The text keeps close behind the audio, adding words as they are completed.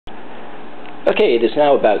Okay, it is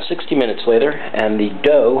now about 60 minutes later, and the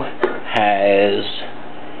dough has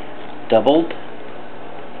doubled.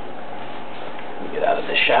 Get out of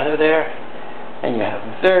the shadow there, and you have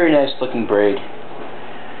a very nice looking braid.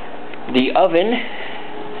 The oven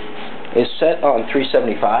is set on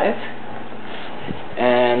 375,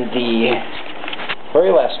 and the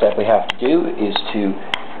very last step we have to do is to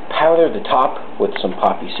powder the top with some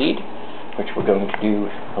poppy seed, which we're going to do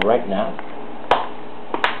right now.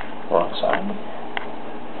 Wrong side.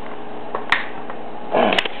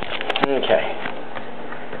 Okay.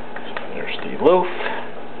 There's the loaf.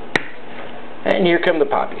 And here come the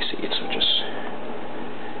poppy seeds. So just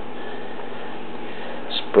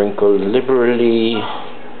sprinkle liberally.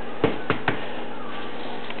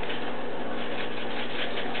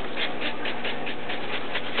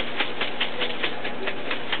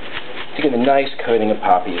 To get a nice coating of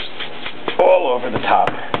poppies all over the top.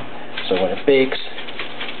 So when it bakes,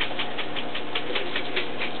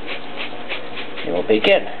 it will bake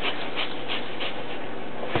in.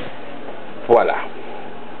 Voila.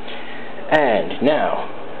 And now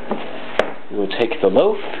we will take the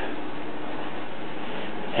loaf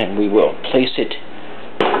and we will place it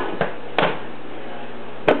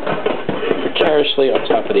precariously on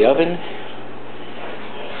top of the oven.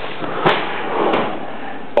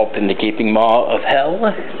 Open the gaping maw of hell.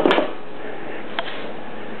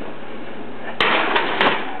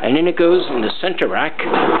 And in it goes in the center rack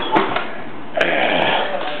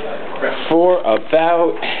for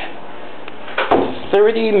about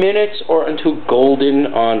 30 minutes or until golden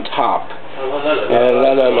on top.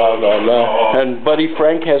 And Buddy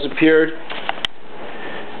Frank has appeared.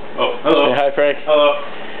 Oh, hello. Say hi, Frank. Hello.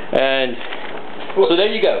 And so there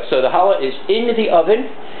you go. So the challah is in the oven.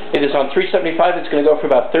 It is on 375. It's going to go for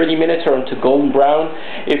about 30 minutes or until golden brown.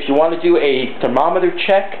 If you want to do a thermometer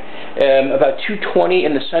check, about 220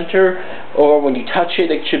 in the center, or when you touch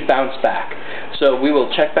it, it should bounce back. So we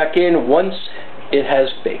will check back in once it has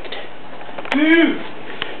baked.